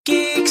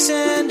sex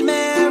and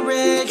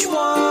marriage.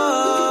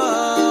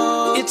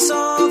 Whoa, it's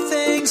all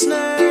things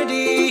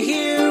nerdy.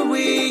 Here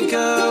we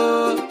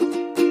go.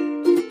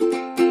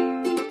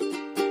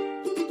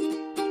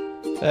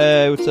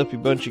 Hey, what's up, you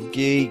bunch of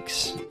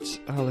geeks? It's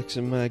Alex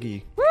and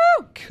Maggie. Woo!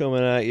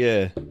 Coming at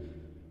you.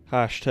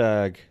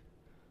 Hashtag.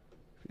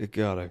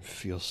 God, I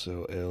feel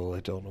so ill. I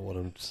don't know what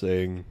I'm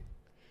saying.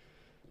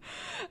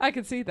 I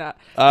can see that.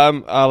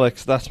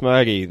 Alex, that's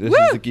Maggie. This Woo!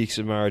 is the Geeks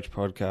of Marriage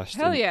podcast.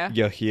 Hell and yeah.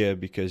 You're here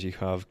because you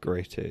have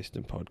great taste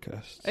in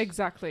podcasts.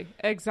 Exactly.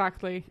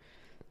 This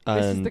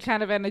And is the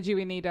kind of energy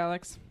we need,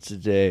 Alex.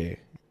 today,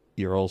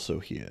 you're also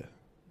here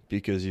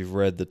because you've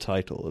read the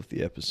title of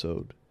the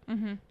episode.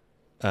 Mm-hmm.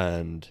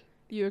 And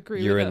You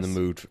agree you're with in us? the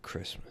mood for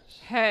Christmas.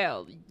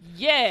 Hell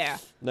yeah!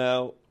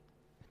 Now,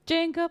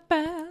 Jingle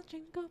bell,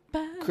 jingle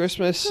bell.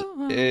 Christmas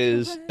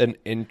is an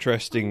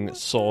interesting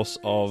source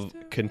of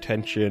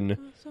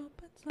contention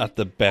at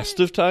the best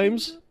of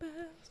times.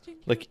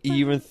 Like,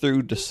 even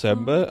through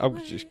December.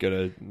 I'm just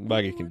gonna...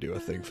 Maggie can do a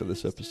thing for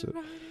this episode.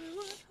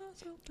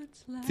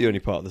 It's the only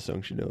part of the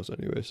song she knows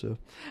anyway, so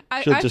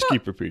she'll just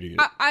keep repeating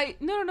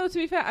it. No, to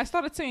be fair, I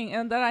started singing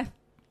and then I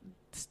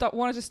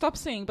wanted to stop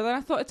singing, but then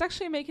I thought it's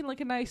actually making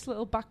like a nice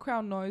little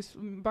background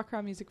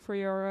music for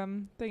your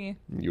thingy.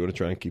 You want to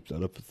try and keep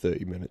that up for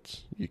 30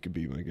 minutes, you could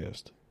be my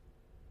guest.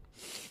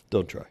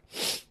 Don't try.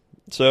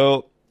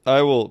 So,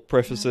 I will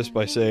preface this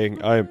by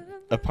saying I'm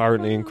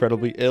apparently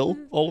incredibly ill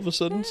all of a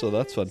sudden, so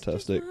that's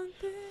fantastic.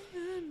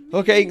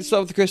 Okay,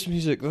 start with the Christmas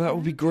music. That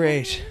would be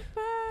great.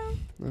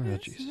 Oh,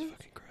 Jesus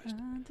fucking Christ.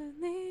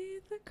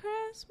 Underneath the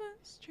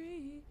Christmas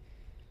tree,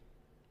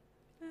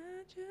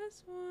 I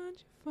just want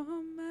you for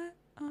my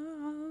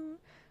own,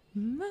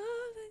 more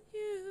than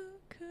you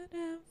could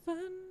ever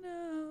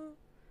know.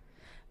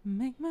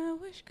 Make my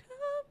wish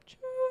come true.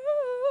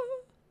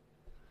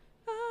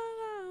 All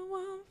I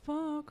want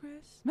for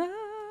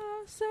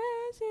Christmas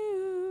is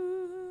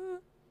you.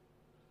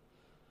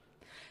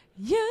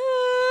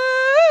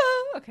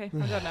 You. Okay, I'm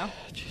done now.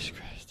 Jesus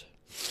Christ.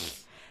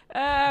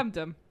 I'm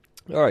done.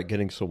 Alright,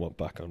 getting somewhat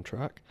back on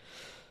track.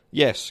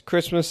 Yes,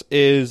 Christmas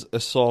is a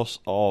source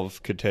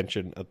of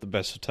contention at the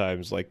best of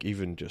times, like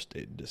even just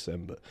in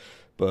December.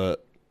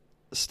 But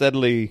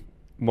steadily,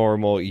 more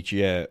and more each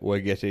year, we're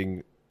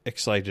getting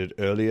excited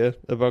earlier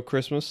about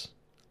Christmas.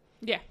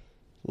 Yeah,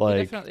 Like,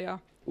 we definitely are.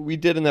 we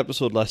did an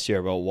episode last year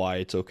about why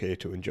it's okay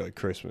to enjoy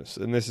Christmas,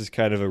 and this is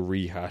kind of a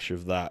rehash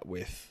of that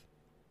with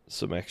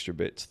some extra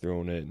bits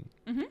thrown in.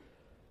 Mm-hmm.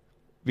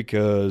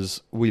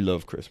 Because we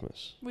love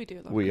Christmas. We do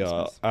love We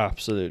Christmas. are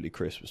absolutely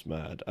Christmas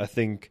mad. I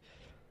think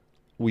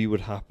we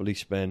would happily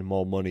spend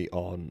more money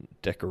on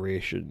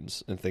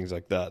decorations and things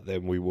like that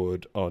than we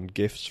would on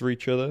gifts for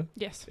each other.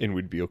 Yes. And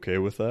we'd be okay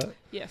with that.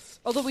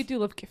 Yes. Although we do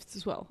love gifts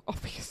as well,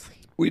 obviously.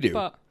 We do.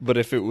 But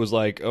if it was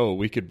like, oh,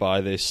 we could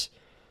buy this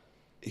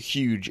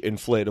huge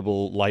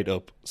inflatable light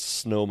up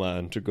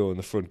snowman to go in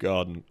the front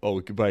garden, or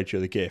we could buy each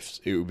other gifts,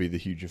 it would be the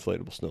huge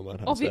inflatable snowman.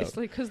 Hands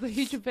obviously, because the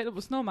huge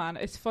inflatable snowman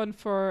is fun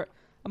for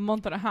a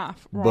month and a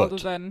half rather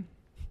But- than...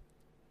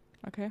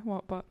 Okay,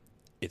 what, but...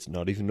 It's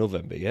not even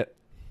November yet.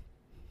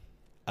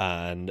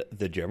 And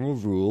the general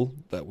rule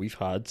that we've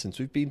had since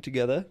we've been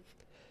together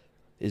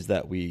is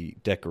that we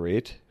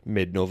decorate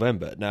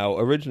mid-November. Now,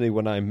 originally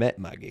when I met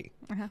Maggie,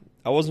 Uh-huh.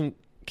 I wasn't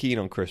keen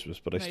on Christmas,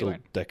 but I No, you still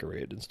weren't.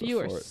 decorated and stuff You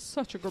for are it.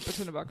 such a good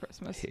person about I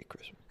Christmas. hate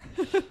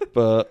Christmas.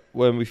 But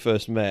when we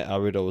first met, I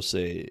would always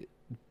say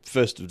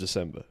 1st of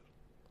December,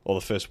 or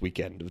the first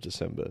weekend of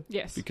December,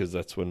 Yes. because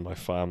that's when my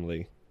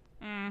family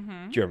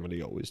Mm-hmm. generally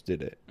always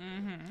did it.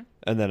 Mm-hmm.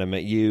 And then I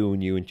met you,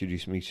 and you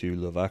introduced me to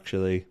Love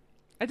Actually.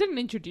 I didn't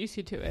introduce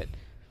you to it.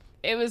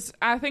 It was...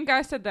 I think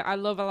I said that I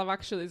love Love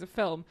Actually as a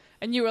film,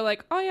 and you were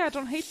like, oh yeah, I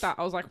don't hate that.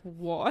 I was like,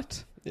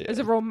 what? Yeah. Is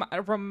a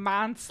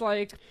romance,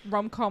 like,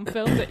 rom-com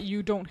film that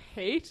you don't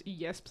hate?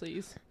 Yes,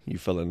 please. You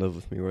fell in love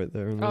with me right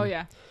there. And Oh, then.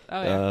 yeah.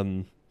 Oh, yeah.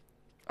 Um,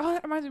 Oh,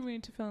 that reminds me we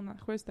need to fill in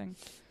that quiz thing.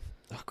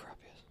 oh crap!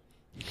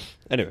 Yes.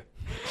 Anyway,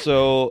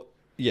 so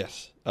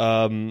yes.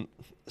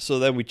 So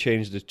then we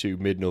changed it to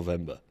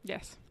mid-November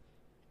Yes.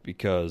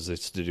 because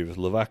it's to do with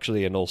Love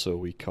Actually, and also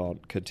we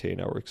can't contain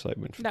our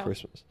excitement for No.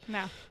 Christmas.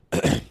 Now.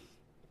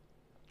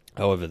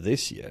 However,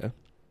 this year,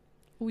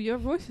 Oh, your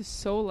voice is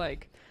so,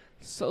 like,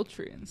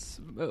 sultry and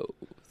smooth.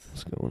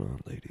 what's going on,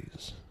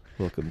 ladies?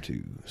 Welcome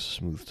to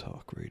Smooth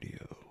Talk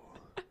Radio.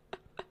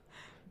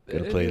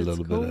 Gonna play a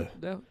little bit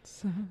of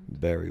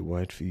Barry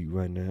White for you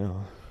right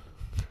now.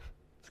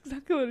 That's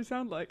exactly what it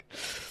sounds like.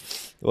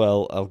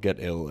 Well, I'll get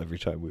ill every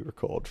time we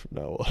record from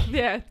now on.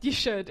 Yeah, you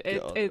should.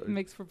 God. It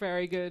makes for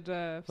very good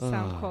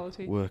sound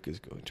quality. Work is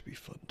going to be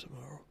fun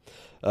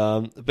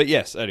tomorrow. But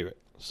yes, anyway.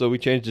 So we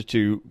changed it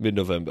to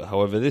mid-November.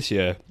 However, this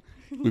year,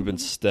 we've been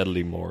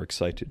steadily more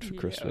excited for Yeah,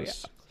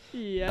 Christmas.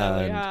 Yeah,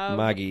 we And have.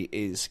 Maggie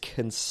is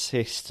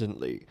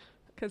consistently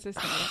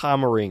Consistently.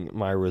 hammering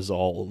my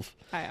resolve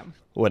I am.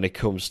 when it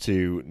comes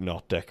to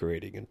not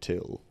decorating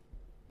until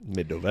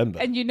mid-November.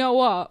 And you know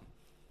what?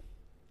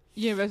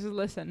 Universe has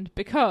listened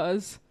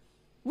because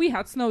we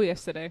had snow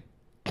yesterday.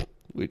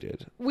 We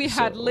did. We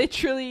had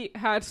literally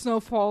had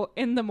snowfall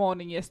in the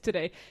morning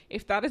yesterday.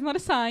 If that is not a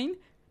sign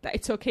that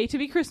it's okay to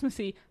be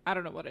Christmassy, I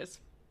don't know what is.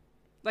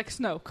 Like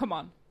snow, come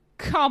on.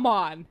 Come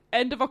on.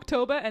 End of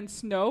October and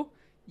snow?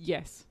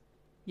 Yes.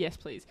 Yes,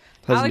 please.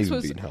 Hasn't Alex even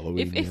was... been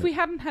Halloween If yet. we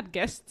hadn't had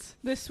guests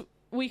this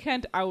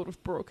weekend, I would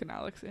have broken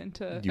Alex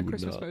into You a would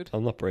Christmas not. mood.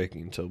 I'm not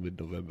breaking until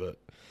mid-November.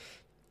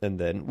 And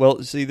then,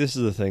 well, see, this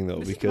is the thing, though,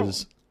 This is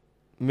because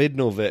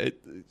mid-November,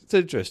 it's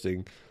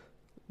interesting.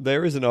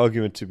 There is an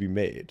argument to be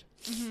made,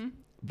 Mm-hmm.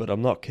 but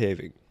I'm not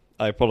caving.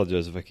 I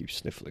apologize if I keep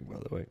sniffling, by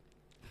the way.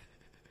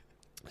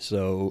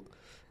 So,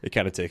 it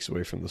kind of takes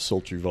away from the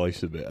sultry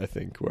voice a bit, I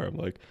think, where I'm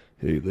like,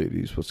 hey,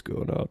 ladies, what's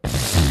going on?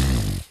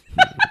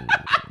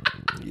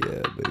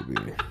 Yeah,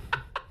 baby.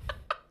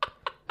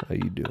 How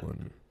you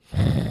doing?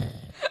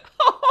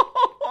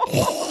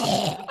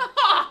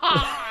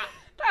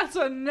 That's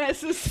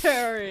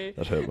unnecessary.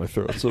 That hurt my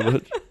throat so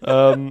much.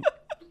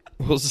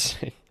 What was I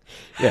saying?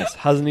 Yes,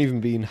 hasn't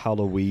even been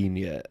Halloween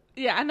yet.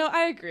 Yeah, I know.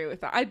 I agree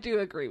with that. I do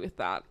agree with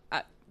that.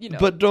 You know,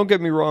 But don't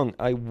get me wrong,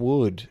 I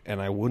would,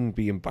 and I wouldn't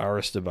be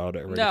embarrassed about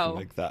it or No. anything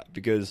like that,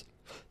 because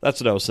that's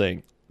what I was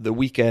saying. The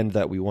weekend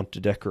that we want to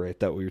decorate,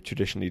 that we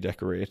traditionally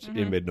decorate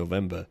in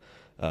mid-November,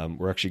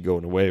 we're actually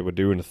going away. We're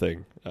doing a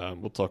thing.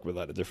 We'll talk about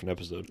that in a different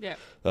episode. yeah.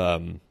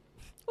 Um,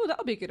 Oh,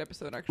 that'll be a good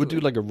episode, actually. we'll do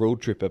like a road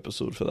trip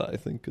episode for that, I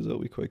think, because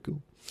that'll be quite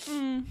cool.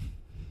 Mm.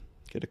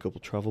 Get a couple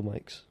travel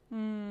mics.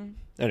 Mm.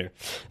 Anyway,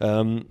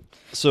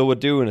 so we're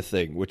doing a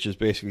thing which is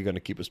basically going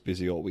to keep us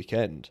busy all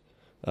weekend.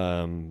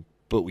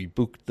 But we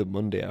booked the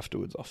Monday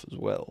afterwards off as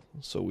well,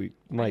 so we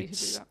might to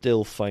do that.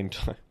 still find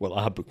time. Well,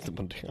 I booked the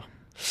Monday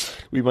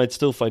off. We might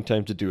still find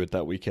time to do it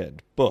that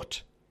weekend.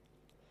 But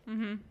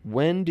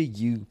when do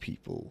you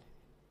people,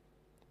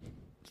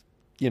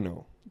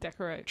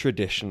 Decorate.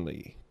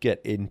 traditionally get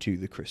into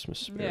the Christmas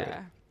spirit?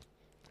 Yeah.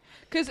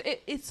 Because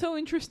it's so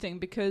interesting,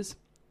 because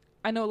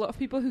I know a lot of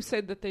people who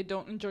say that they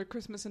don't enjoy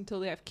Christmas until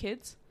they have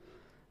kids.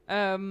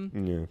 Yeah.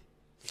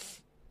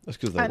 That's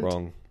because they're And-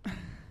 wrong.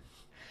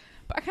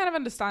 But I kind of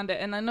understand it,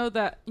 and I know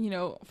that,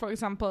 for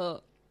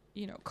example,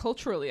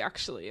 culturally,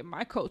 actually, in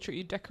my culture,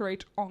 you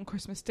decorate on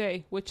Christmas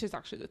Day, which is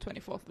actually the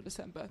 24th of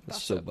December.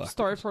 That's so a backwards.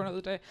 story for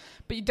another day.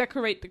 But you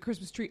decorate the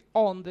Christmas tree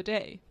on the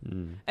day.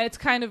 Mm. And it's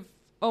kind of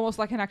almost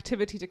like an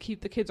activity to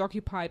keep the kids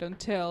occupied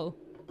until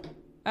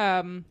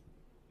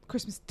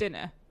Christmas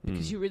dinner,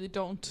 because you really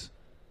don't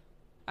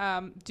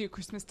do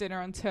Christmas dinner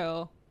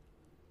until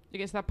it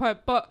gets to that point.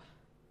 But,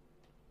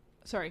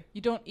 sorry, you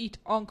don't eat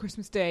on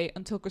Christmas Day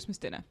until Christmas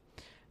dinner.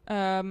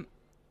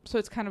 So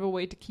it's kind of a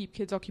way to keep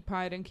kids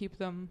occupied and keep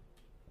them,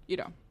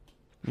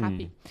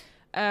 happy.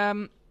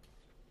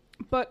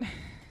 But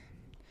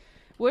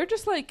we're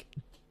just like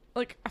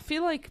I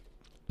feel like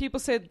people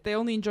say that they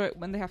only enjoy it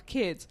when they have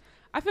kids.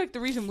 I feel like the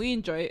reason we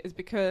enjoy it is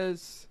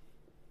because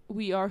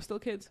we are still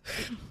kids.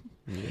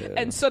 Yeah.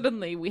 And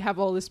suddenly we have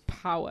all this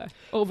power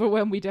over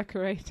when we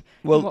decorate.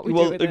 well, and what we do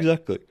with it.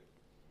 exactly.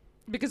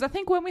 Because I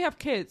think when we have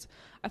kids,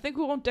 I think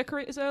we won't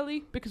decorate as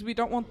early because we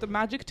don't want the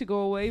magic to go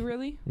away,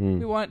 really.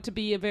 We want it to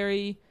be a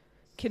very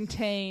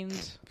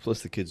contained...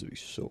 Plus, the kids will be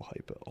so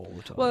hyper all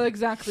the time. Well,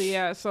 exactly,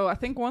 yeah. So I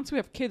think once we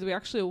have kids, we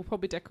actually will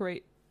probably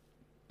decorate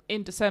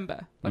in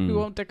December. Like, we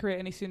won't decorate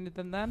any sooner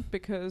than then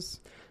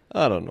because...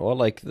 I don't know. I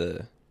like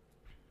the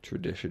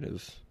tradition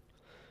of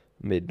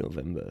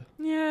mid-November.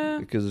 Yeah,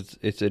 Because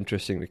it's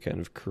interesting to kind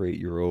of create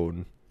your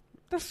own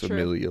that's true.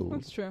 familial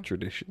That's true.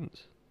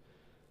 traditions.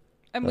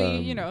 And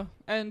we,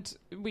 and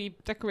we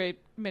decorate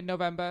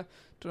mid-November.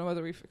 Don't know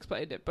whether we've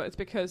explained it, but it's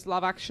because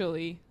Love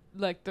Actually,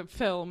 like the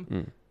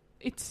film,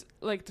 it's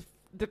like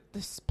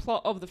this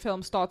plot of the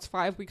film starts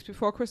 5 weeks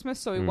before Christmas,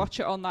 so we watch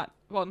it on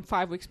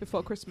 5 weeks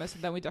before Christmas,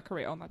 and then we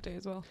decorate on that day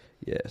as well.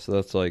 Yeah, so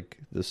that's like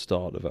the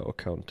start of our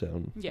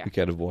countdown. Yeah. We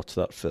kind of watch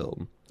that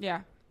film.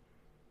 Yeah.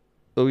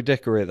 Well, we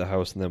decorate the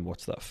house and then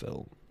watch that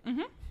film.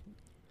 Mm-hmm.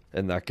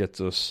 And that gets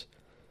us...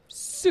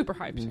 Super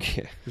hyped.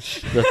 Yeah,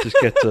 that just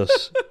gets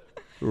us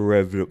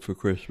revved up for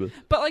Christmas.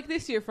 But like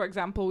this year, for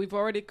example, we've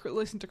already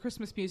listened to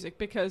Christmas music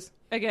because,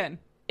 again,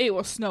 it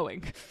was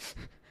snowing.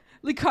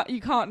 You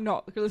can't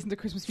not listen to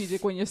Christmas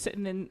music when you're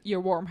sitting in your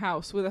warm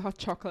house with a hot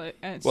chocolate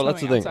and it's Well, snowing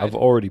that's the thing. outside. I've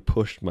already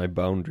pushed my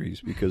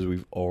boundaries because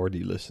we've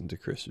already listened to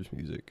Christmas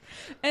music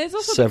And it's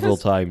also several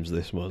because, times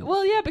this month.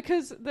 Well, yeah,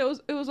 because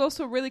it was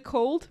also really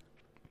cold,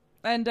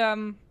 and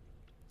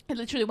it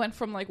literally went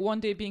from like one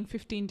day being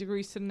 15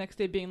 degrees to the next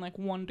day being like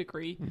 1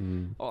 degree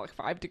or like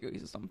 5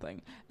 degrees or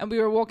something. And we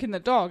were walking the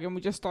dog and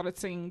we just started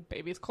singing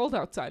 "Baby It's Cold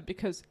Outside"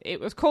 because it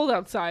was cold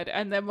outside.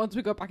 And then once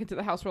we got back into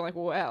the house, we're like,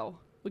 well,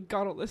 we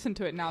gotta listen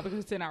to it now because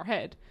it's in our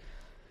head.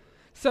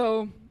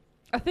 So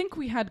I think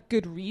we had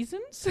good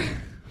reasons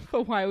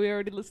for why we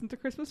already listened to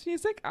Christmas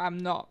music. I'm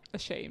not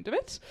ashamed of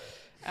it.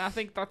 And I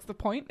think that's the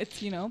point.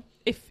 It's,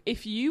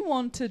 if you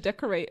want to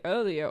decorate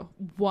earlier,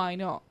 why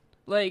not?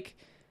 Like,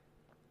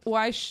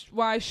 why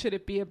should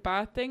it be a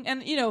bad thing?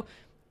 And,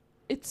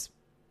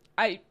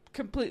 I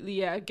completely,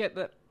 get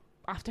that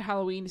after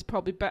Halloween is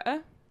probably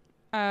better.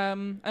 I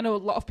know a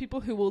lot of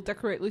people who will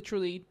decorate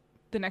literally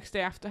the next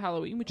day after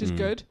Halloween, which is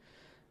good.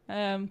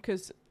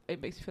 Because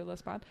it makes me feel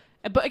less bad.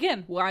 But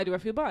again, why do I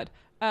feel bad?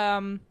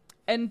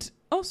 And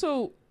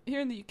also,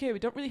 here in the UK, we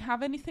don't really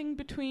have anything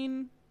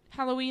between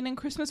Halloween and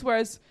Christmas,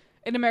 whereas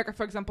in America,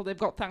 for example, they've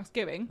got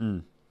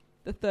Thanksgiving,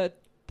 the third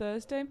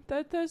Thursday,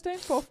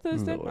 fourth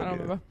Thursday, No I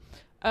don't idea.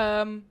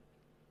 remember.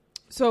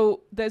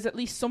 So there's at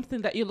least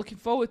something that you're looking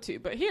forward to.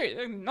 But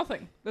here,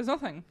 nothing. There's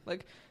nothing.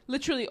 Like,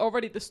 literally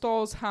already the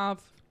stores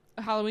have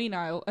a Halloween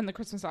aisle and the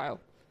Christmas aisle.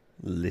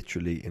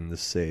 Literally in the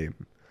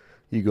same.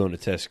 You go into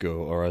Tesco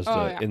or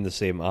Asda, in the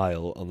same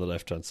aisle on the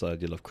left-hand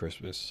side you'll have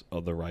Christmas,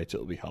 on the right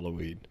it'll be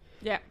Halloween.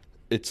 Yeah.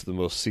 It's the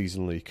most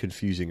seasonally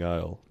confusing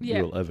aisle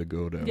you'll ever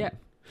go down. Yeah.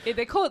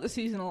 They call it the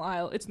seasonal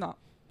aisle. It's not.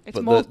 It's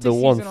But the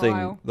one multi-seasonal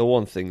aisle. the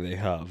one thing they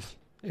have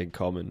in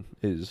common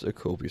is a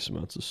copious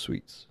amounts of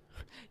sweets.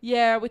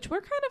 Yeah, which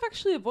we're kind of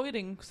actually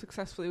avoiding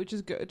successfully, which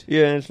is good.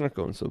 Yeah, it's not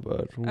going so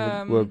bad.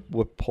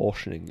 We're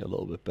portioning a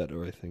little bit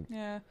better, I think.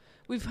 Yeah.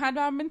 We've had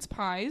our mince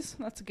pies.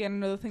 That's, again,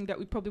 another thing that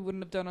we probably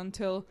wouldn't have done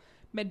until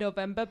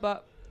mid-November,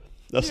 but...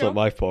 That's not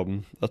my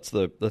problem. That's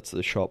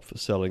the shop for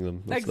selling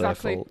them. That's their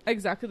fault.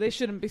 Exactly. They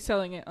shouldn't be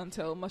selling it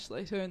until much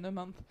later in the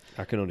month.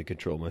 I can only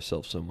control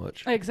myself so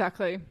much.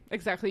 Exactly.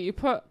 You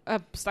put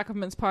a stack of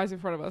mince pies in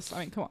front of us. I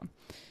mean, come on.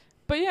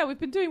 But yeah, we've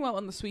been doing well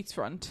on the sweets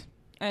front.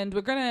 And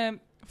we're going to...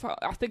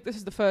 I think this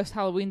is the first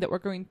Halloween that we're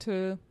going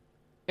to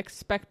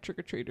expect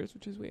trick-or-treaters,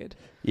 which is weird.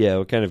 Yeah,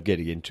 we're kind of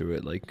getting into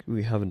it. Like,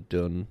 we haven't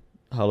done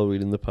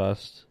Halloween in the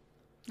past.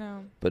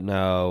 No. But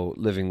now,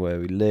 living where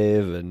we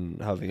live and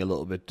having a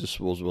little bit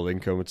disposable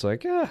income, it's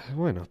like,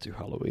 why not do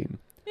Halloween?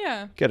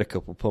 Yeah. Get a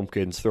couple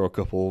pumpkins, throw a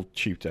couple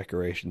cheap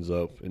decorations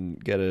up,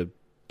 and get a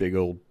big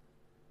old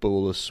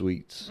bowl of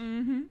sweets.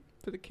 Mm-hmm.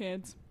 For the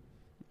kids.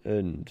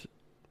 And...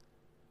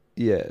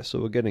 yeah, so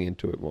we're getting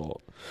into it more.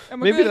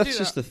 Maybe that's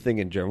just the thing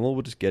in general.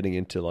 We're just getting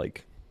into,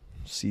 like,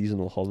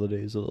 seasonal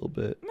holidays a little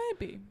bit.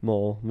 Maybe.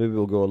 More. Maybe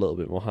we'll go a little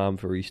bit more ham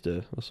for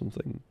Easter or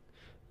something.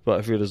 But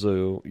I feel as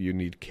though you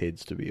need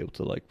kids to be able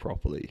to, like,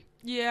 properly...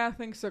 Yeah, I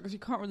think so, because you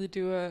can't really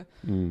do a...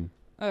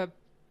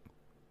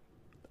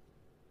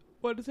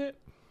 What is it?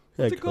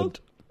 What's it called?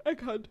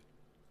 Egg hunt.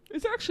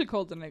 Is it actually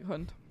called an egg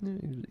hunt? Yeah,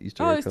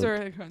 Easter egg Easter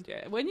hunt. egg hunt,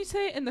 yeah. When you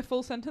say it in the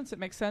full sentence, it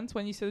makes sense.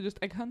 When you say just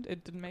egg hunt,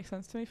 it didn't make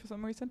sense to me for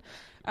some reason.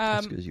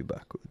 That's because you're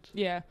backwards.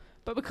 Yeah,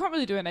 but we can't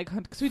really do an egg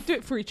hunt, because we do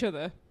it for each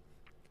other.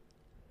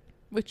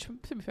 Which,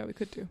 to be fair, we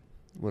could do.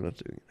 We're not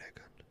doing an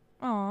egg hunt.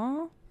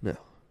 Aww. No.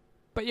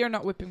 But you're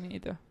not whipping me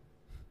either.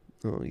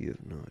 Oh, you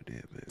have no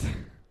idea, baby.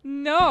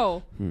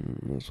 No.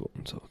 That's what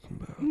I'm talking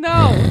about.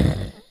 No.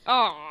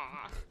 Aww.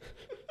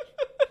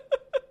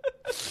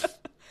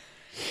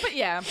 But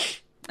yeah.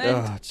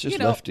 And, it's just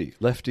Lefty.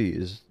 Lefty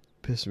is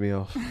pissing me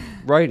off.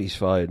 Righty's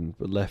fine,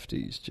 but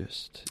Lefty's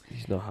just...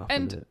 he's not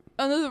happy with it.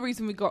 Another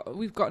reason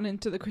we've gotten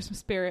into the Christmas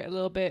spirit a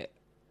little bit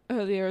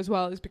earlier as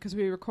well is because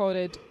we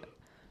recorded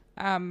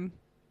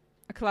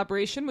a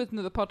collaboration with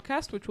another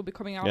podcast, which will be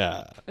coming out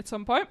at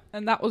some point,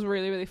 and that was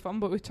really, really fun.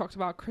 But we talked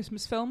about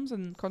Christmas films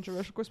and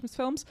controversial Christmas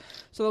films,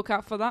 so look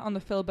out for that on the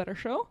Phil Better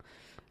Show.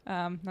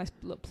 Nice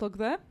little plug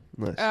there.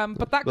 Nice.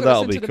 But that got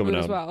us into the mood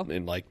as well.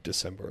 In like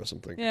December or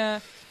something. Yeah,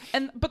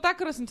 but that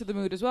got us into the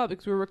mood as well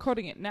because we were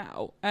recording it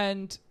now,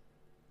 and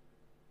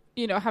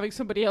you know, having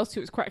somebody else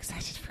who was quite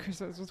excited for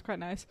Christmas was quite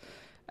nice.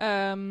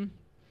 Yeah,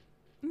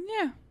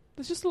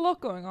 there's just a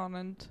lot going on,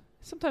 and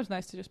it's sometimes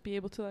nice to just be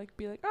able to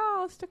be like, oh,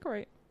 let's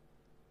decorate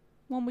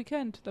one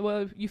weekend.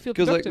 Well, you feel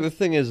because productive. the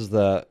thing is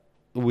that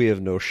we have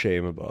no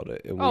shame about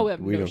it. And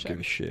we don't shame. give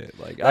a shit.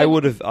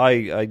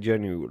 I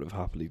genuinely would have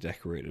happily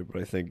decorated,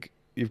 but I think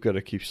you've got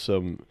to keep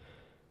some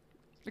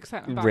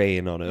excitement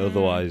rein on it.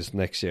 Otherwise,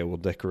 next year we'll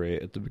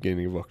decorate at the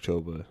beginning of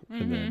October,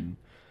 and then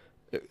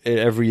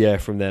every year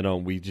from then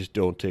on, we just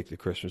don't take the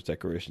Christmas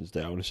decorations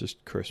down. It's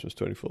just Christmas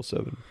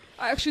 24/7.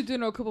 I actually do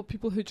know a couple of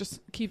people who just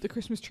keep the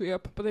Christmas tree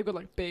up, but they've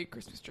got big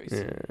Christmas trees.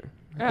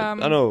 Yeah.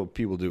 I know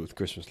people do with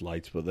Christmas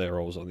lights, but they're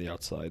always on the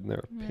outside, and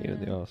they're a pain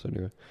in the arse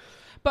anyway.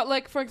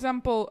 But for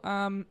example,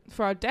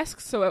 for our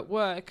desks, so at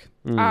work,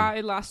 I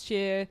last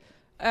year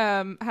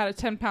had a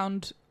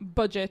 £10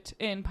 budget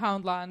in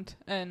Poundland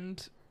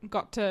and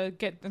got to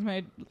get as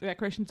many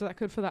decorations as I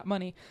could for that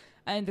money,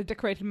 and I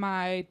decorated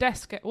my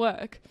desk at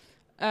work.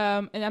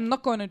 And I'm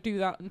not going to do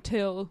that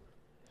until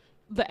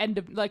the end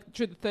of,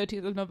 through the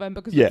 30th of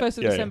November, because the 1st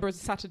of December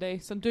is a Saturday,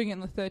 so I'm doing it on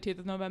the 30th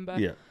of November.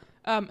 Yeah.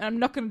 And I'm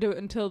not going to do it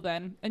until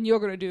then, and you're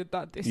going to do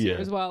that this year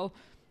as well.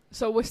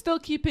 So we're still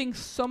keeping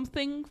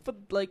something for,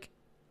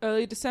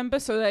 early December,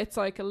 so that it's,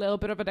 a little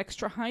bit of an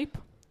extra hype.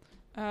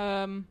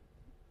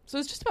 So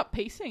it's just about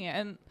pacing it,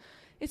 and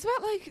it's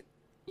about,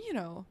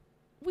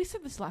 we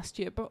said this last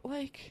year, but,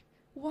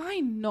 why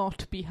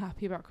not be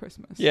happy about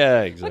Christmas?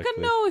 Yeah, exactly.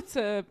 I know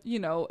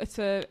it's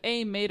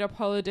a made-up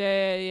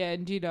holiday,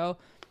 and,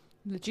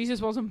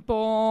 Jesus wasn't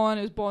born,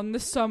 he was born in the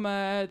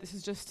summer, this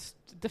is just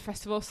the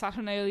festival of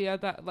Saturnalia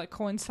that,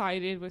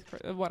 coincided with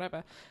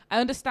whatever. I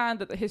understand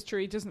that the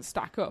history doesn't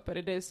stack up, and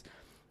it is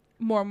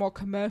more and more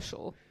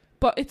commercial,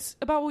 but it's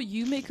about what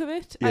you make of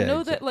it. Yeah, I know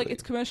exactly. that,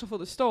 it's commercial for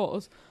the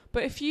stores,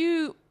 but if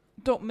you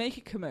don't make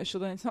it commercial,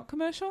 then it's not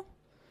commercial.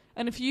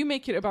 And if you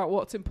make it about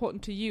what's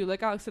important to you,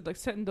 like Alex said, like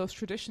setting those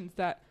traditions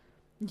that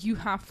you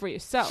have for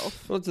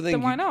yourself, Well, that's the thing.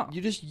 then why not?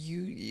 You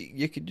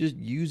could just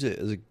use it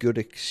as a good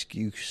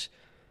excuse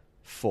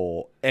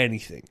for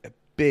anything. A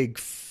big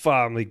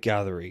family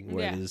gathering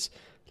where Yeah. there's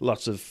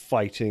lots of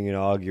fighting and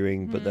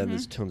arguing, but then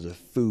there's Mhm. tons of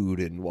food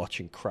and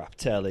watching crap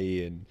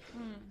telly, and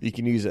you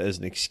can use it as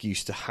an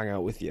excuse to hang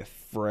out with your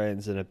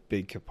friends in a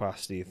big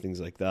capacity and things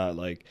like that.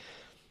 Like,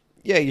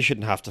 yeah, you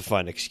shouldn't have to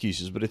find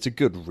excuses, but it's a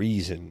good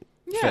reason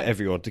for Yeah.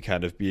 everyone to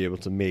kind of be able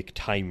to make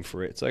time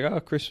for it. It's like, oh,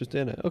 Christmas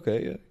dinner.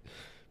 Okay, yeah.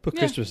 Put Yeah.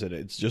 Christmas in it.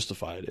 It's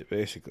justified it,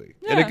 basically.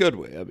 In Yeah. a good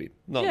way. I mean,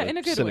 not Yeah, in in a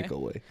a good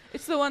cynical way.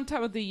 It's the one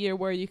time of the year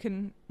where you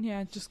can,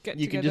 just get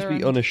You can together. just be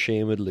and-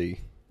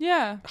 unashamedly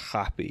Yeah.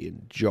 happy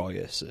and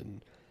joyous,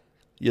 and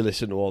you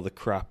listen to all the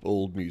crap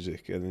old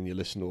music, and then you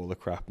listen to all the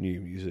crap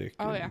new music.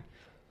 Oh, and yeah.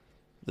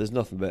 There's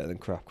nothing better than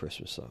crap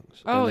Christmas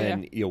songs. Oh, and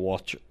then yeah. you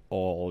watch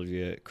all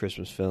your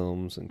Christmas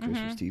films and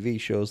Christmas Mhm. TV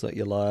shows that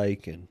you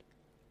like, and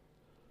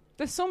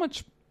There's so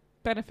much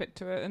benefit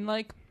to it, and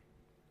like,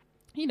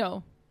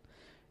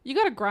 you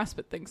gotta grasp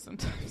at things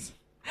sometimes.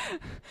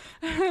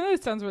 I know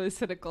it sounds really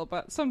cynical,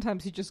 but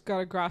sometimes you just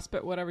gotta grasp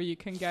at whatever you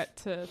can get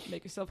to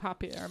make yourself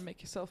happier and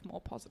make yourself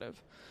more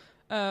positive.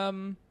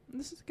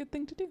 This is a good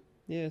thing to do.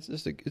 yeah,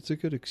 it's a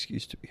good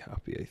excuse to be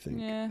happy, I think.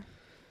 Yeah.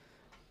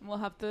 We'll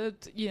have to,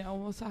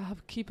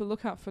 keep a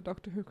lookout for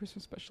Doctor Who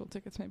Christmas special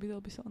tickets. Maybe they'll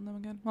be selling them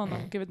again. Well, no,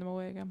 giving them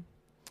away again.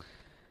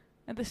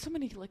 And there's so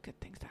many like good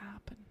things that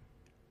happen.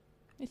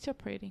 It's so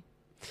pretty.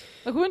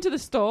 Like we went to the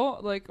store,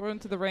 we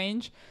went to the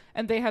range,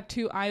 and they had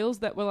 2 aisles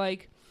that were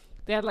like,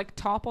 they had like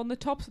top on the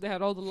top, so they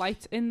had all the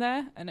lights in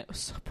there, and it was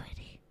so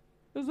pretty.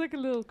 It was like a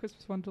little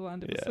Christmas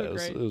wonderland. It was so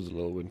great. it was a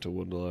little winter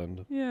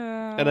wonderland.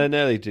 Yeah. And I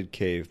nearly did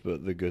cave,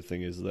 but the good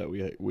thing is that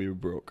we were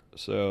broke,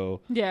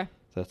 so Yeah.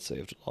 that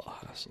saved a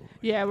lot of hassle.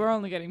 Yeah, we're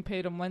only getting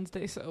paid on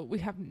Wednesday, so we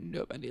have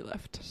no money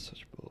left.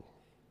 Such bull.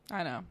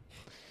 I know.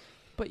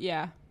 But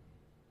yeah.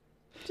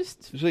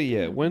 Just So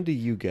yeah, when do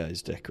you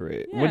guys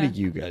decorate? When Yeah.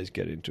 do you guys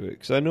get into it?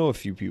 Because I know a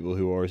few people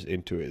who are as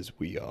into it as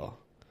we are,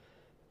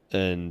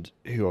 and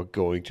who are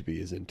going to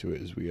be as into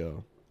it as we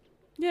are.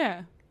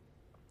 yeah.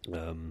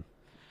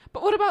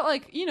 But what about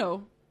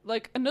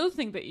another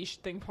thing that you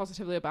should think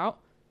positively about?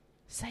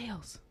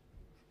 Sales.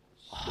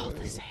 All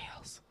the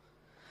sales.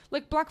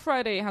 Like Black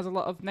Friday has a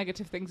lot of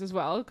negative things as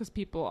well because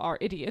people are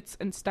idiots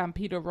and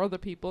stampede over other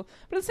people.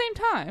 But at the same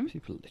time,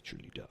 People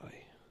literally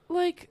die.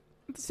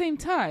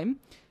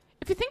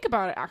 if you think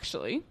about it,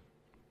 actually,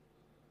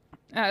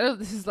 and I know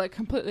this is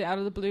completely out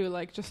of the blue,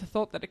 just a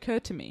thought that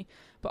occurred to me.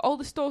 But all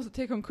the stores that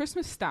take on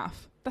Christmas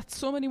staff, that's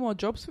so many more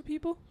jobs for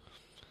people.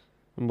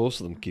 And most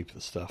of them keep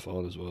the staff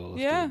on as well.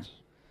 Yeah.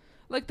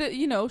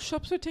 afterwards.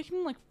 Shops are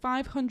taking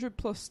 500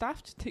 plus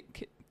staff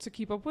to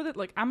keep up with it.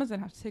 Like Amazon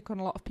have to take on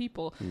a lot of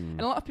people, and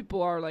a lot of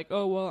people are like,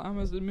 "Oh well,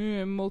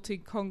 Amazon,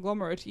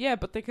 multi-conglomerate." Yeah,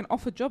 but they can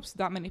offer jobs to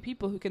that many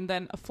people who can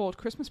then afford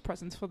Christmas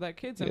presents for their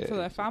kids and Yeah, for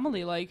their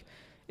family.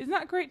 Isn't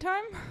that a great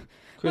time?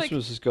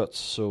 Christmas has got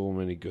so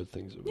many good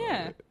things about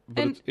Yeah, it.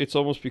 But and- it's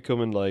almost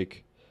becoming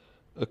like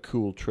a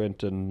cool trend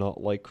to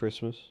not like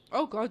Christmas.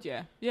 Oh god,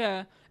 yeah.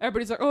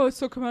 Everybody's like, "Oh, it's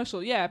so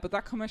commercial." Yeah, but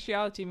that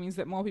commerciality means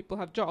that more people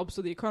have jobs,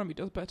 so the economy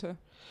does better.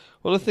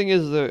 Well, the thing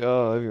is that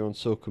everyone's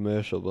so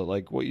commercial,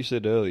 but what you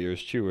said earlier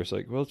is true. It's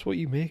it's what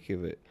you make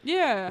of it.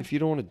 Yeah, If you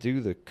don't want to do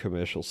the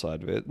commercial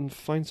side of it, then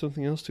find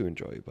something else to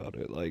enjoy about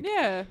it.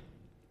 yeah,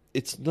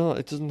 It's not.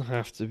 It doesn't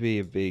have to be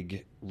a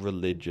big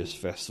religious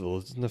festival.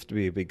 It doesn't have to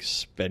be a big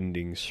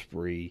spending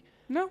spree.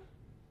 no,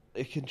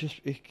 It can just,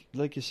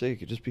 like you say, it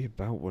could just be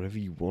about whatever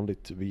you want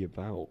it to be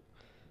about.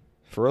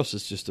 For us,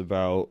 it's just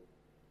about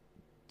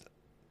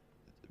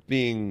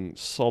being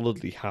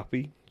solidly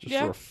happy, just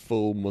Yeah. for a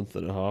full month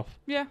and a half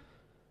yeah,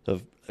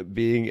 of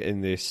being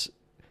in this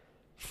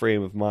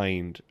frame of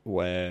mind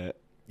where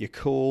you're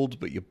cold,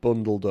 but you're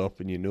bundled up,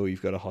 and you know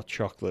you've got a hot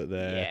chocolate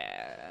there,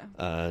 yeah.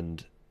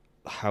 and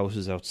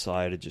houses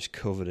outside are just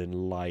covered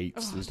in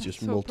lights. Oh, There's that's just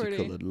so pretty.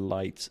 multicolored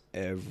lights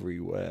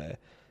everywhere.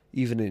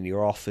 Even in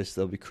your office,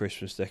 there'll be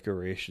Christmas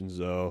decorations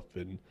up,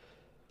 and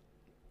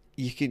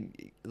you can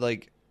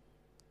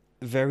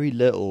very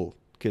little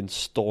can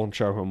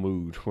staunch our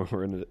mood when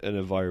we're in an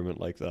environment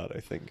like that. I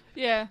think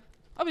Yeah.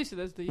 Obviously,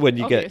 there's the when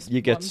you obvious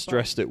get one, but-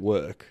 stressed at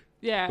work,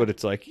 Yeah, but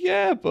it's but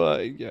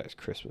it's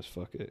Christmas.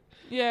 Fuck it.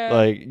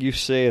 yeah, You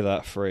say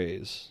that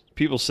phrase.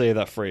 People say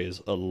that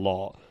phrase a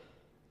lot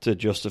to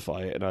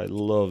justify it, and I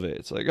love it.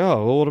 It's oh,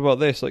 well, what about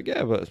this? But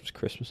it's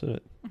Christmas, isn't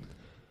it?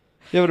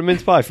 You having a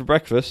mince pie for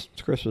breakfast?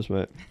 It's Christmas,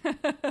 mate.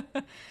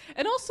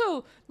 And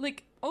also,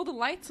 all the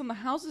lights on the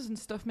houses and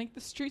stuff make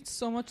the streets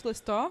so much less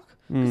dark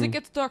because it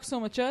gets dark so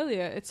much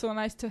earlier. It's so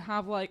nice to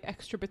have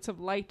extra bits of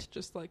light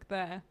just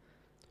there.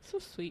 So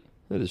sweet,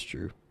 That is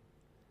true.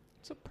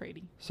 so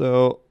pretty.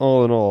 So,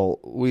 all in all,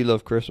 we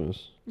love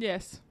Christmas.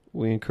 Yes.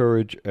 We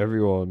encourage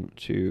everyone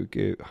to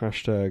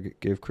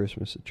give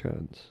Christmas a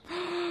chance.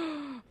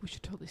 We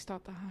should totally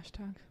start the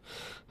hashtag.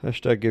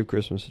 Hashtag give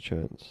Christmas a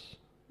chance.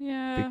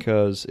 Yeah.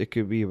 Because it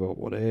could be about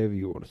whatever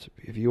you want it to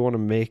be. If you want to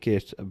make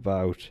it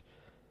about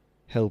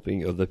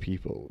helping other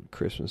people,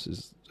 Christmas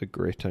is a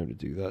great time to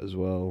do that as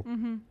well.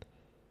 Mm-hmm.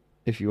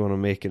 If you want to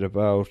make it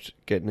about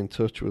getting in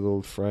touch with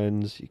old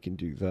friends, you can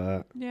do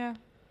that. Yeah,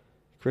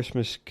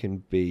 Christmas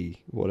can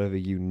be whatever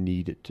you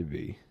need it to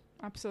be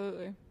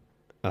absolutely.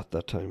 at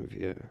that time of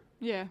year.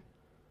 Yeah.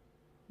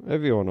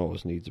 Everyone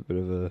always needs a bit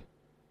of a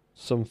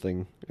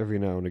something every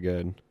now and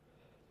again.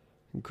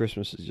 And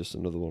Christmas is just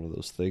another one of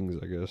those things,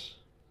 I guess.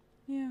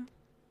 Yeah.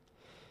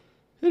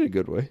 In a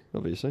good way,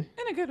 obviously.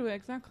 In a good way,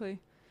 exactly.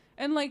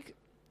 And, like,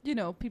 you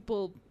know,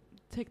 people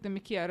take the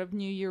mickey out of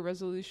New Year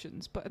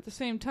resolutions, but at the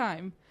same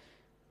time,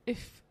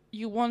 if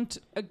you want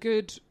a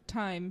good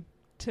time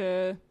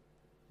to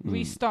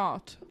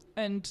restart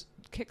and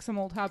kick some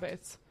old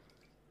habits,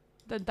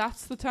 then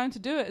that's the time to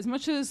do it. As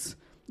much as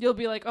you'll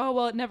be like, oh,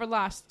 well, it never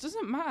lasts.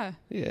 Doesn't matter.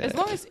 Yeah. As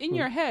long as in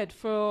your head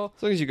for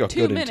As long as you got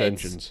 2 good minutes,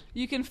 intentions.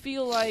 you can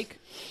feel like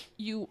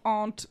you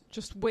aren't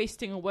just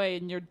wasting away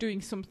and you're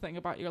doing something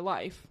about your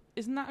life.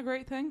 Isn't that a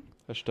great thing?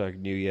 Hashtag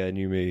New Year,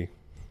 New Me.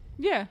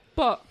 Yeah,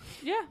 but,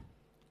 yeah,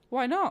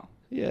 why not?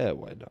 Yeah,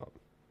 why not?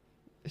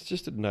 It's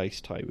just a nice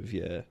time of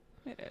year.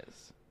 It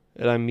is.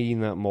 And I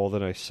mean that more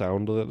than I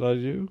sound that I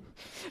do.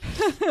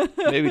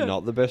 Maybe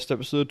not the best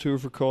episode to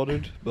have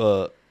recorded,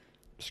 but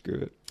screw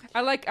it.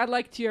 I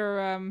liked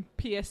your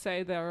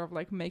PSA there of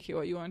like make it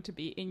what you want it to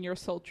be in your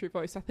sultry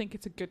voice. I think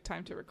it's a good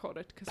time to record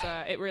it because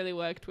it really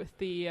worked with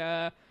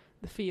the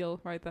feel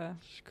right there.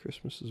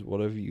 Christmas is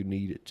whatever you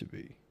need it to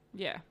be,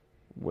 Yeah,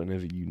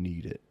 whenever you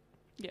need it.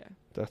 yeah,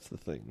 That's the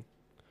thing.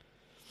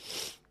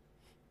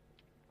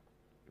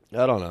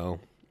 I don't know.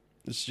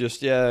 It's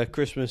just, yeah,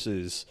 Christmas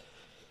is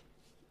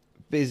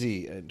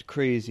busy and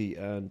crazy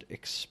and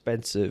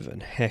expensive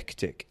and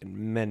hectic and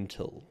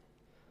mental.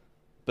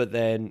 But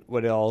then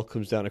when it all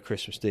comes down to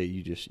Christmas Day,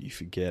 you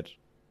forget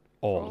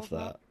all of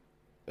that.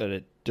 And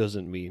it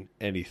doesn't mean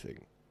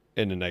anything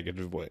in a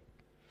negative way.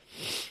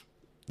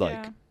 Like,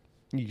 yeah.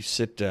 you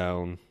sit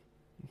down,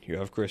 you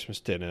have Christmas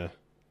dinner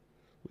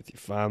with your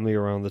family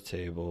around the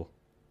table,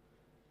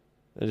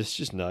 and it's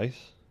just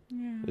nice.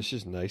 Yeah. It's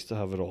just nice to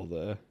have it all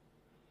there.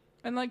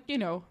 And like, you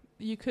know,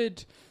 you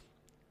could,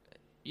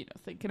 you know,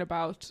 thinking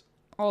about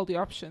all the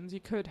options, you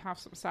could have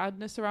some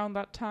sadness around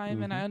that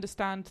time. And I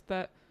understand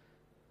that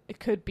it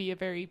could be a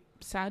very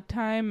sad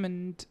time,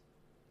 and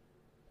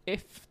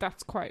if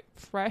that's quite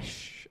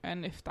fresh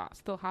and if that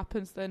still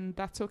happens, then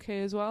that's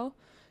okay as well.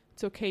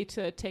 It's okay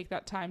to take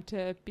that time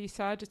to be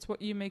sad. It's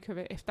what you make of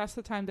it. If that's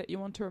the time that you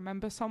want to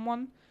remember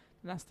someone,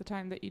 then that's the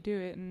time that you do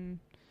it, and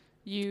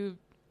you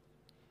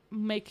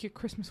make your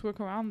Christmas work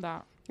around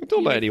that. Don't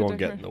You let make the anyone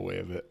get in difference. the way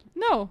of it.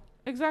 No,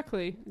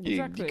 exactly. You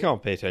Exactly.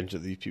 can't pay attention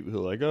to these people who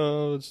are like,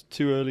 oh, it's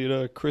too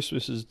early,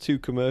 Christmas is too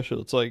commercial.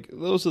 It's like,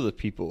 those are the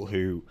people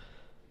who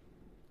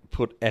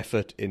put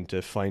effort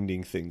into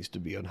finding things to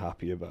be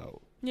unhappy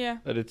about. Yeah.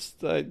 And it's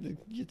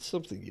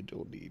something you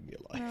don't need in your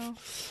life. No.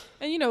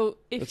 And you know,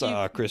 if It's you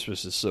like,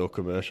 Christmas is so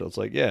commercial. It's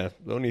like, yeah,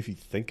 only if you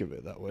think of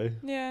it that way.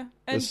 yeah,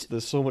 and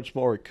There's so much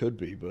more it could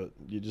be, but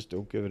you just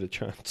don't give it a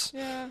chance.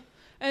 yeah,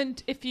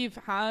 and if you've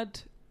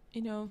had,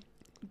 you know,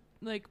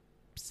 like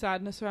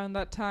sadness around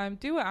that time,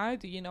 do what I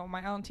do. You know,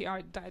 my auntie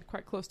died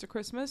quite close to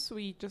Christmas.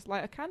 We just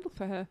light a candle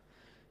for her.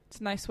 It's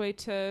a nice way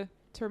to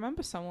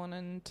remember someone,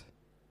 and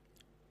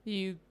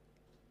you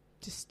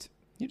just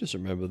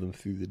remember them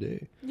through the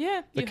day.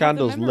 yeah. The you have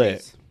candle's lit.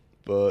 memories.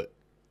 But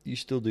you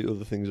still do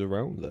other things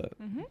around that.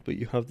 Mhm. But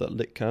you have that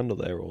lit candle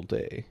there all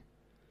day.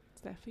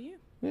 It's there for you.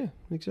 Yeah,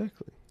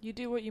 exactly. You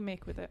do what you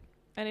make with it.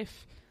 And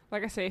if,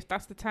 like I say, if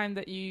that's the time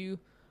that you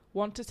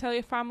want to tell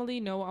your family,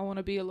 no, I want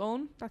to be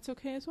alone, that's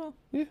okay as well.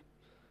 Yeah.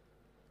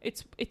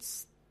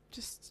 It's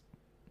just,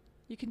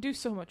 you can do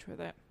so much with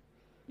it.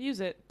 Use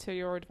it to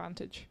your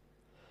advantage.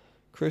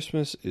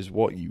 Christmas is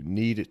what you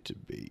need it to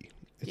be.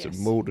 It's Yes. a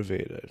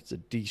motivator. It's a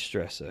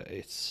de-stressor.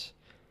 It's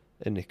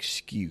an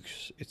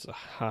excuse. It's a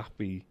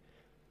happy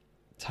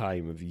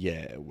time of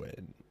year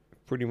when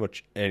pretty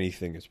much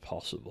anything is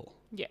possible.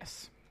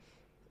 Yes.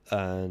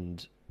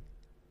 And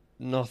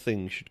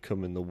nothing should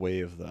come in the way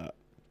of that.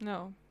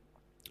 No.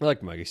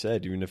 Like Maggie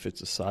said, even if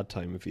it's a sad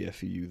time of year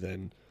for you,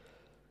 then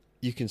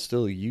you can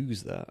still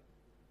use that.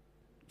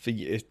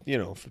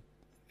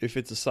 If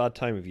it's a sad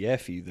time of year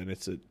for you, then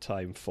it's a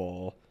time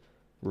for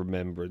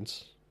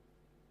remembrance.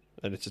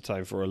 And it's a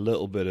time for a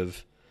little bit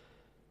of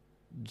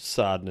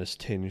sadness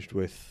tinged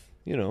with,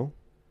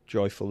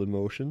 joyful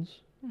emotions.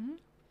 Mm-hmm.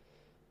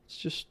 It's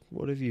just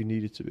whatever you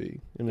need it to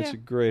be. And it's Yeah. a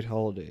great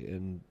holiday,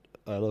 and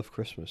I love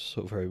Christmas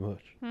so very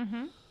much.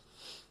 Mm-hmm.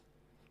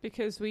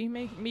 Because we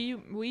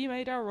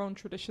made our own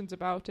traditions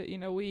about it. You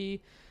know,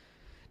 we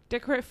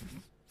decorate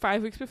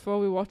 5 weeks before.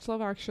 We watch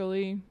Love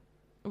Actually.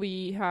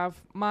 We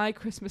have my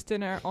Christmas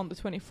dinner on the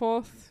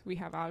 24th. We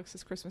have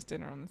Alex's Christmas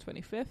dinner on the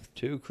 25th.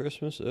 2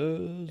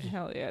 Christmases.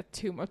 Hell yeah,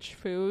 too much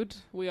food.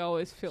 We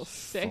always feel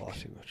sick. Far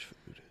too much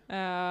food.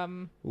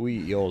 Um, We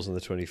eat yours on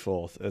the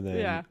 24th, and then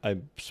Yeah. I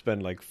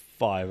spend like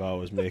 5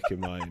 hours making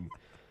mine.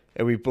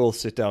 And we both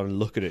sit down and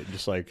look at it and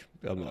just like,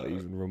 I'm not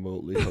even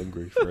remotely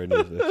hungry for any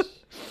of this.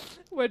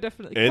 we're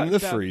definitely In cutting the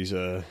down.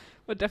 freezer.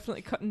 We're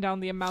definitely cutting down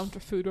the amount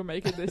of food we're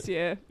making this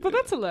year. But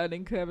that's a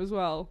learning curve as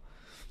well.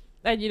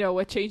 And, you know,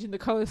 we're changing the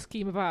colour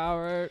scheme of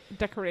our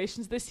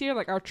decorations this year.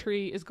 Like, our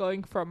tree is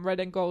going from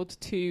red and gold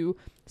to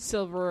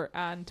silver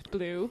and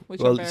blue, which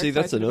I'm very see,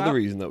 that's excited another about.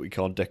 reason that we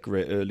can't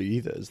decorate early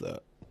either, is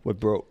that we're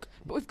broke.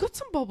 But we've got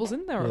some baubles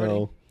in there already.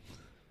 No,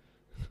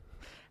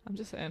 I'm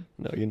just saying.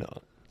 no, you're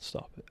not.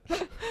 Stop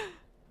it.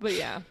 But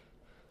yeah.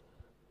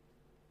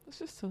 It's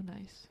just so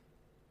nice.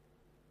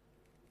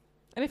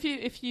 And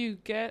if you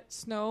get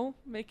snow,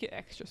 make it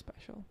extra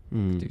special.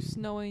 Do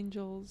snow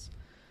angels.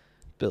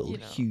 Build you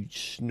know.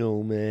 huge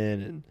snowmen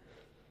and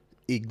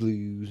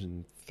igloos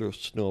and throw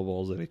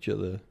snowballs at each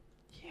other.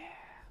 Yeah.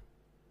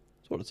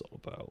 That's what it's all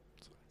about.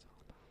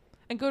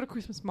 And go to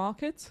Christmas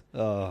markets.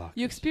 Ah,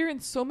 You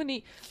experience so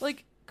many,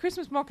 like,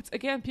 Christmas markets,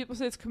 again, people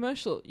say it's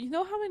commercial. You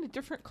know how many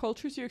different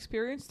cultures you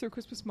experience through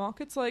Christmas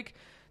markets? Like,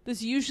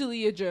 there's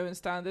usually a German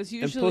stand. There's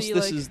and usually,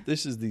 plus, like...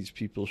 this is these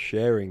people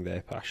sharing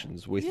their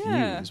passions with you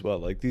Yeah. as well.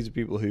 Like, these are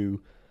people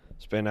who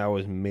spend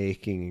hours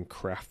making and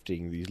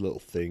crafting these little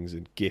things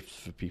and gifts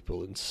for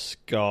people and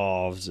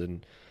scarves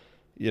and,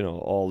 you know,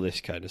 all this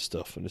kind of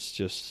stuff. And it's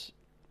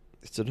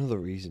another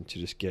reason to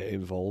just get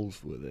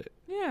involved with it.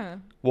 Yeah.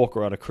 Walk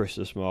around a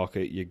Christmas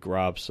market, you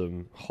grab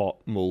some hot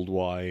mulled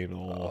wine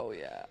or Oh,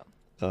 yeah.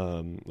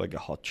 like a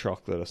hot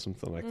chocolate or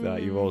something like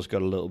that. You've always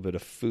got a little bit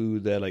of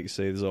food there. Like you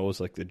say, there's always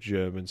like the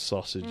German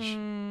sausage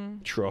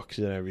trucks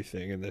and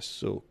everything, and they're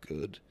so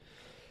good.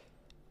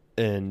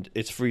 And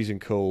it's freezing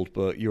cold,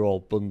 but you're all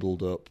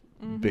bundled up.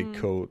 Big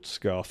coat,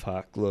 scarf,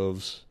 hat,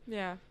 gloves.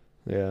 Yeah.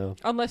 Yeah.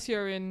 Unless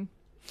you're in,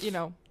 you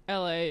know,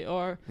 LA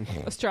or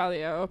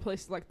Australia or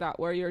places like that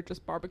where you're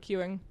just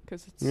barbecuing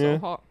because it's so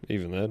hot.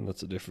 Even then,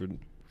 that's a different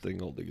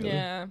thing altogether.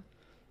 Yeah.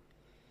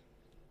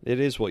 It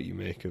is what you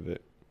make of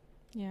it.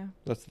 Yeah.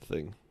 That's the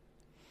thing.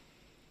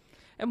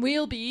 And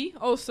we'll be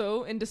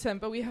also in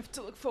December, we have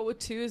to look forward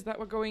to is that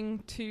we're going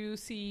to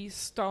see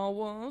Star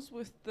Wars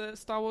with the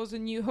Star Wars A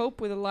New Hope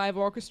with a live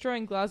orchestra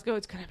in Glasgow.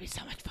 It's going to be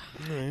so much fun.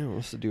 Oh, yeah, we'll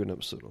have to do an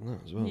episode on that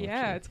as well. Yeah,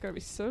 actually. it's going to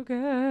be so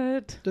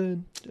good.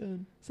 Dun,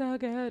 dun, So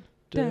good.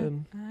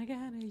 dun, I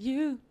got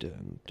you.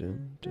 dun,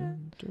 dun,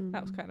 dun, dun,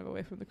 That was kind of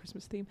away from the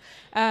Christmas theme.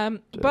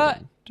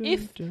 But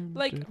if,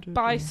 like,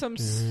 by some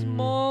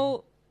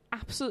small,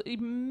 absolutely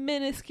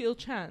minuscule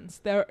chance,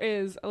 there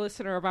is a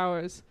listener of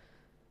ours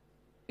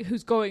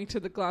who's going to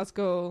the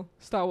Glasgow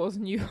Star Wars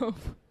New Hope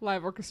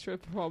live orchestra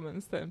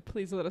performance, then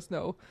please let us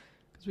know,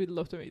 because we'd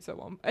love to meet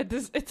someone.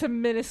 It's a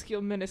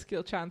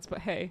minuscule chance, but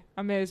hey,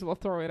 I may as well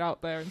throw it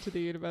out there into the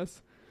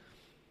universe.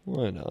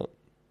 Why not?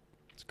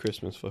 It's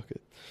Christmas, fuck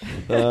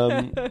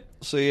it.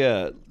 So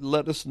yeah,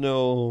 let us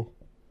know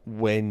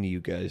when you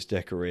guys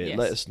decorate. Yes.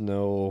 Let us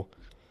know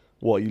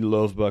what you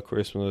love about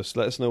Christmas.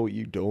 Let us know what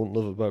you don't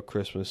love about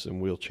Christmas,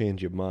 and we'll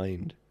change your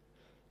mind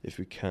if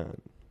we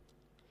can.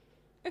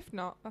 If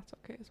not, that's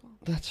okay as well.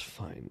 That's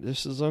fine.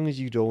 Just as long as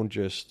you don't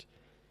just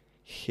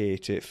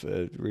hate it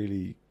for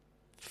really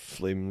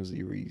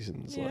flimsy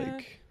reasons, Yeah.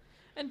 like...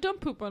 And don't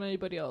poop on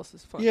anybody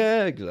else's fun.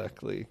 Yeah,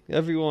 exactly.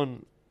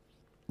 Everyone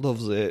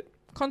loves it.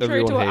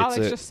 Contrary to Everyone what hates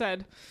Alex it. just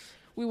said,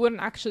 we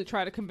wouldn't actually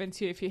try to convince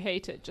you if you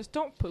hate it. Just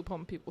don't poop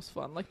on people's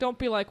fun. Like, don't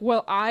be like,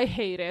 well, I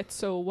hate it,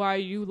 so why are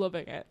you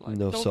loving it? Like,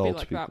 No don't salt, be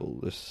like people.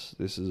 This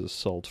is a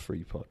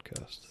salt-free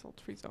podcast. that.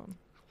 Salt-free zone.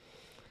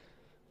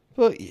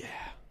 But yeah.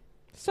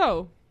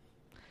 So,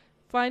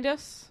 find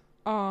us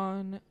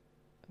on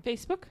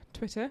Facebook,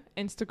 Twitter,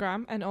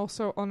 Instagram, and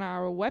also on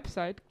our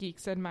website,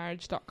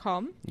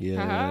 geeksandmarriage.com.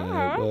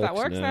 Yeah, That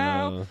works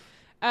now.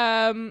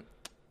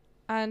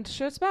 And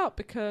show us about,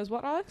 because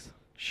what, Alex?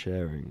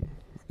 Sharing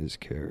is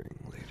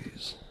caring,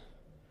 ladies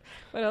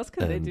What else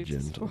can they and do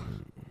to support?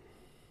 gentlemen.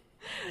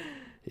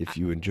 If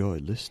you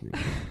enjoyed listening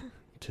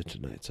to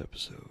tonight's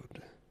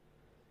episode,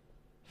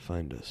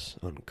 find us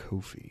on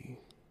Ko-fi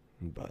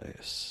and buy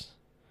us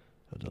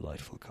a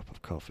delightful cup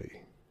of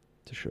coffee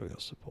to show your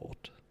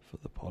support for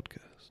the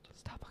podcast.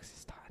 Starbucks is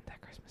starting their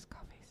Christmas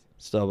coffees.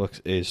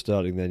 Starbucks is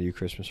starting their new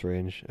Christmas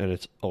range, and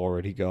it's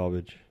already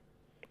garbage.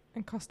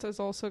 And Costa's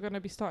also going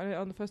to be starting it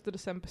on the 1st of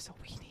December, so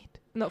we need...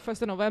 No,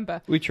 1st of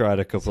November. We tried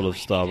a couple So of we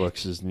need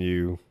Starbucks'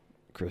 new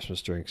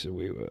Christmas drinks,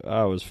 and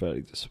I was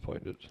fairly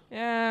disappointed.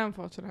 Yeah,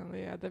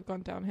 unfortunately, yeah, they've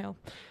gone downhill.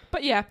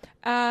 But yeah,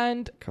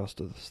 and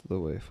Costa's the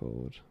way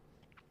forward.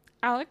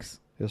 Alex,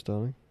 Yes,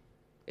 darling?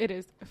 it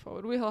is the way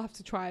forward. We'll have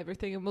to try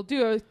everything, and we'll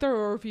do a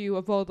thorough review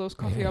of all those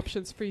coffee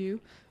options for you,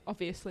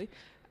 obviously.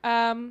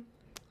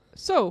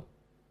 So,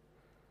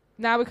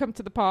 now we come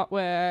to the part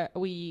where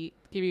we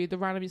give you the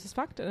random useless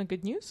fact and a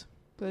good news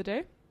for the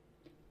day.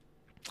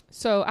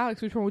 So,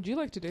 Alex, which one would you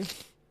like to do?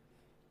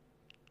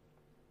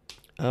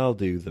 I'll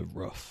do the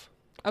rough.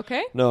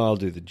 Okay, No, I'll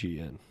do the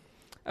GN,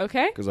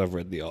 okay. because I've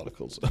read the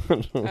articles.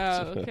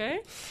 Okay.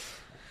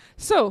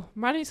 So,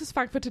 my useless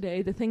fact for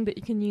today, the thing that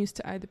you can use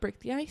to either break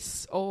the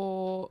ice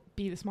or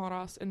be the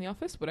smartass in the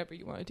office, whatever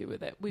you want to do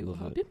with it, we will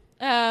Love help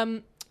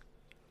you.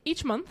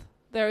 Each month,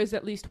 there is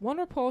at least one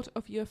report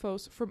of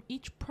UFOs from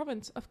each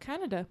province of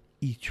Canada.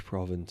 Each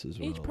province as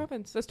well. Each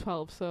province. There's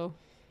 12, so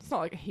it's not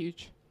like a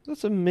huge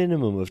That's a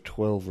minimum of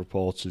 12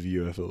 reports of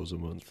UFOs a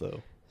month,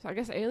 though. So I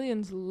guess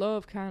aliens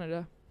love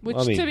Canada. Which,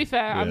 I mean, to be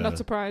fair, I'm yeah. not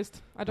surprised.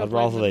 I don't I'd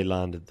blame rather them. they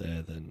landed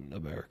there than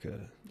America.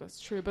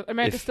 That's true, but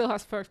America If- still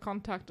has first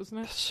contact, doesn't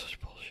it? That's such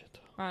bullshit.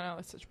 I know,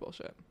 it's such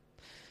bullshit.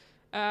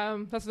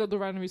 That's another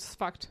random useless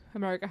fact.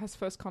 America has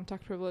first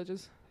contact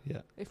privileges.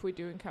 Yeah. If we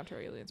do encounter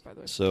aliens, by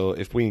the way. So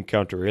if we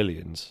encounter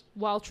aliens,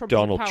 While Trump is in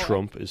Donald power.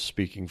 Trump is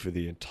speaking for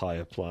the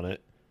entire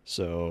planet.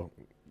 So,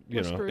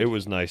 We're screwed. it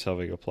was nice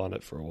having a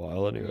planet for a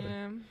while anyway.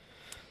 Yeah.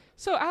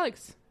 So,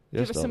 Alex,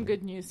 Yes, give us some darling.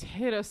 good news.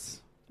 Hit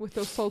us with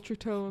those sultry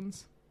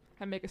tones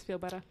and make us feel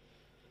better.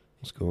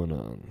 What's going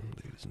on,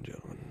 ladies and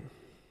gentlemen?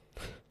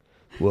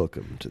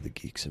 Welcome to the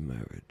Geeks and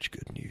Marriage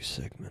Good News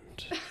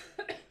segment.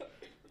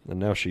 And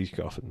now she's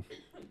coughing.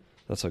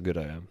 That's how good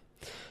I am.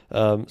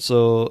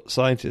 So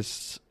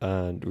scientists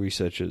and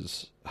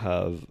researchers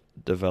have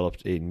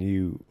developed a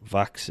new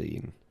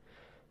vaccine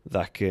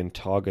that can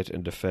target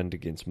and defend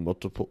against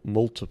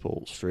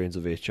multiple strains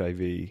of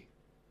HIV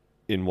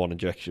in one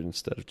injection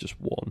instead of just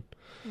one.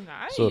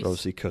 Nice. So it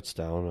obviously cuts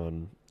down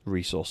on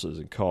resources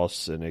and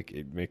costs, and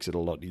it makes it a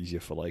lot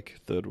easier for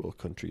like third world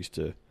countries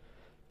to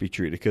be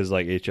treated, because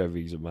like HIV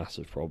is a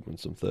massive problem in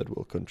some third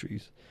world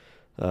countries.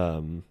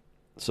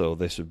 So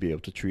this would be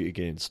able to treat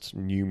against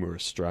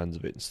numerous strands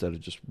of it instead of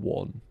just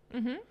one.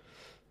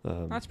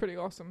 Mm-hmm. That's pretty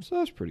awesome. So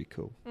that's pretty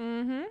cool.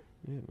 Mm-hmm.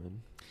 Yeah,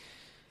 man.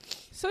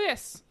 So,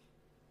 yes.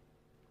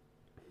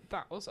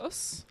 That was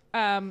us.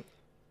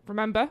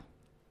 Remember,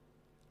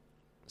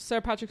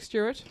 Sir Patrick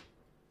Stewart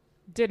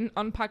didn't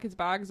unpack his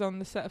bags on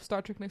the set of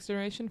Star Trek Next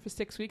Generation for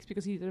 6 weeks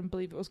because he didn't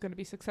believe it was going to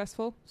be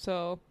successful.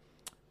 So,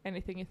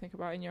 anything you think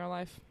about in your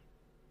life.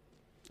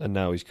 And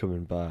now he's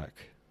coming back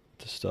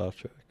to Star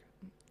Trek.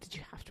 Did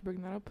you have to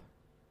bring that up?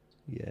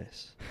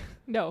 Yes.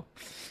 No.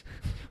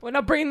 We're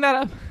not bringing that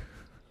up.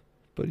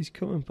 But he's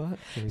coming back.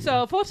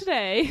 So, for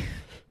today,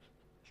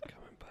 He's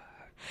coming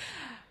back.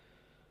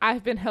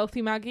 I've been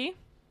Healthy Maggie.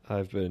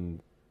 I've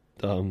been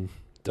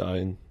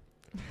dying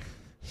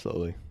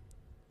slowly.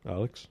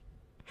 Alex?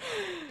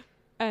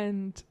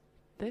 And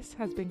this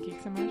has been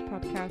Geeks and Marriage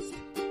Podcast.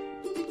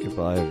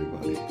 Goodbye,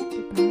 everybody.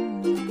 Goodbye.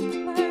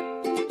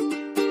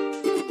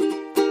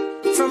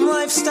 From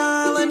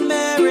lifestyle and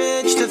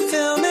marriage to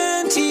film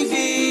and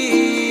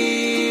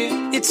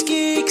TV, it's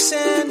Geeks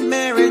and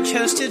Marriage,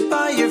 hosted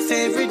by your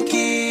favorite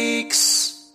geeks.